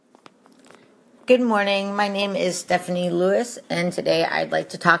Good morning. My name is Stephanie Lewis, and today I'd like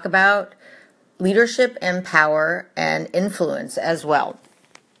to talk about leadership and power and influence as well.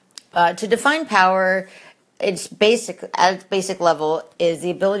 To define power, its basic at its basic level is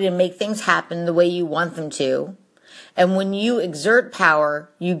the ability to make things happen the way you want them to. And when you exert power,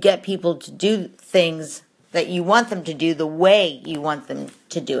 you get people to do things that you want them to do the way you want them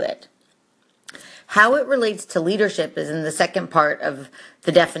to do it. How it relates to leadership is in the second part of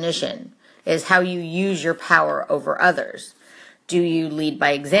the definition, is how you use your power over others. Do you lead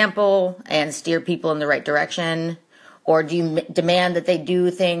by example and steer people in the right direction? Or do you demand that they do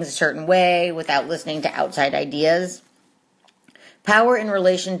things a certain way without listening to outside ideas? Power in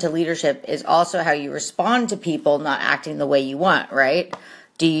relation to leadership is also how you respond to people not acting the way you want, right?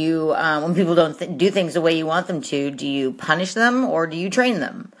 Do you, when people don't do things the way you want them to, do you punish them or do you train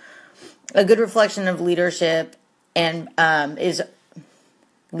them? A good reflection of leadership and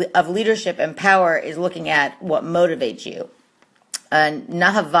leadership and power is looking at what motivates you.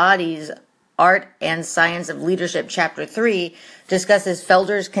 Nahavadi's Art and Science of Leadership, Chapter 3, discusses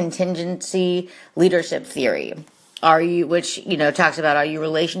Felder's contingency leadership theory. Which talks about, are you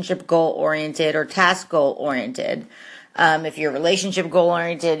relationship goal oriented or task goal oriented? If you're relationship goal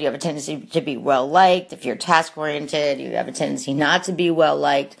oriented, you have a tendency to be well liked. If you're task oriented, you have a tendency not to be well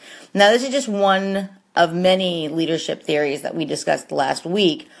liked. Now, this is just one of many leadership theories that we discussed last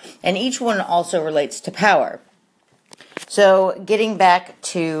week, and each one also relates to power. So, getting back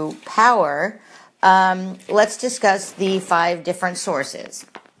to power, let's discuss the 5 different sources.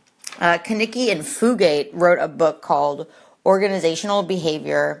 Kanicki and Fugate wrote a book called Organizational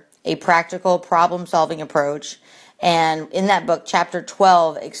Behavior, A Practical Problem-Solving Approach. And in that book, Chapter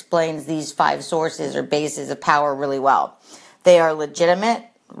 12 explains these 5 sources or bases of power really well. They are legitimate,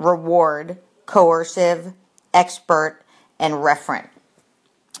 reward, coercive, expert, and referent.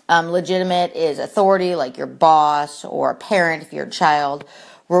 Legitimate is authority, like your boss or a parent if you're a child.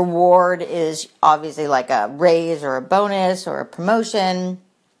 Reward is obviously like a raise or a bonus or a promotion,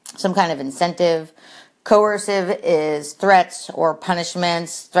 some kind of incentive. Coercive is threats of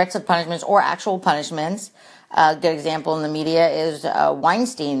punishments or actual punishments. A good example in the media is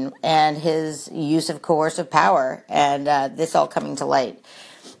Weinstein and his use of coercive power, and this all coming to light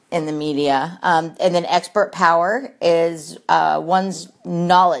in the media. And then expert power is one's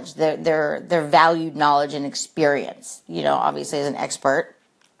knowledge, their valued knowledge and experience. Obviously as an expert,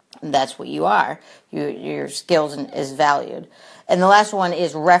 that's what you are. Your skills is valued. And the last one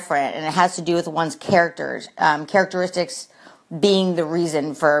is referent, and it has to do with one's characteristics being the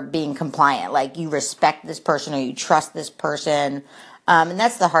reason for being compliant. Like you respect this person or you trust this person. And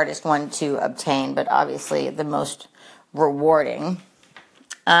that's the hardest one to obtain, but obviously the most rewarding.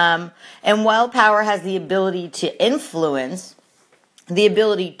 And while power has the ability to influence, the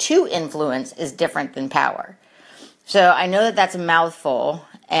ability to influence is different than power. So I know that that's a mouthful,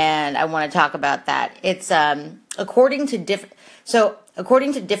 and I want to talk about that. It's according to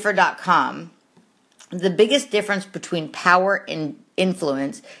Differ.com, the biggest difference between power and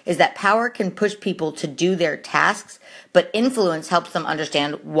influence is that power can push people to do their tasks, but influence helps them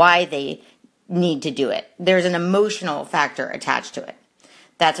understand why they need to do it. There's an emotional factor attached to it.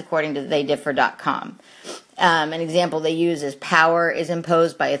 That's according to theydiffer.com. An example they use is power is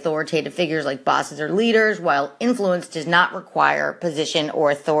imposed by authoritative figures like bosses or leaders, while influence does not require position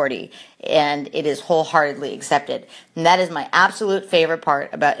or authority, and it is wholeheartedly accepted. And that is my absolute favorite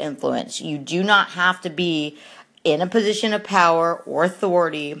part about influence. You do not have to be in a position of power or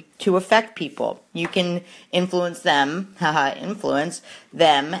authority to affect people. You can influence them,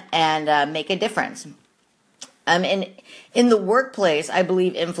 and make a difference. And in the workplace, I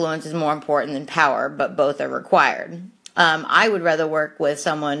believe influence is more important than power, but both are required. I would rather work with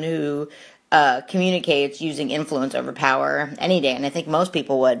someone who communicates using influence over power any day, and I think most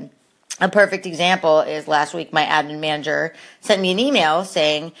people would. A perfect example is last week my admin manager sent me an email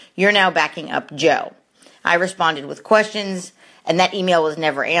saying, "You're now backing up Joe." I responded with questions, and that email was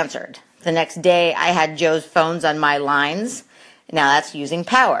never answered. The next day, I had Joe's phones on my lines. Now that's using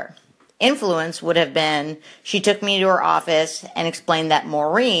power. Influence would have been, she took me to her office and explained that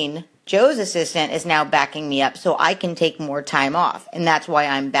Maureen, Joe's assistant, is now backing me up so I can take more time off. And that's why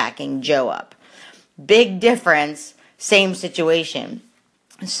I'm backing Joe up. Big difference, same situation.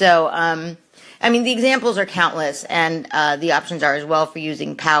 So, the examples are countless, and the options are as well for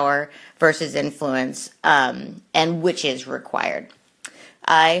using power versus influence, and which is required.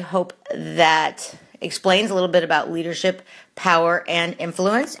 I hope that explains a little bit about leadership, power, and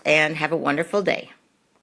influence, and have a wonderful day.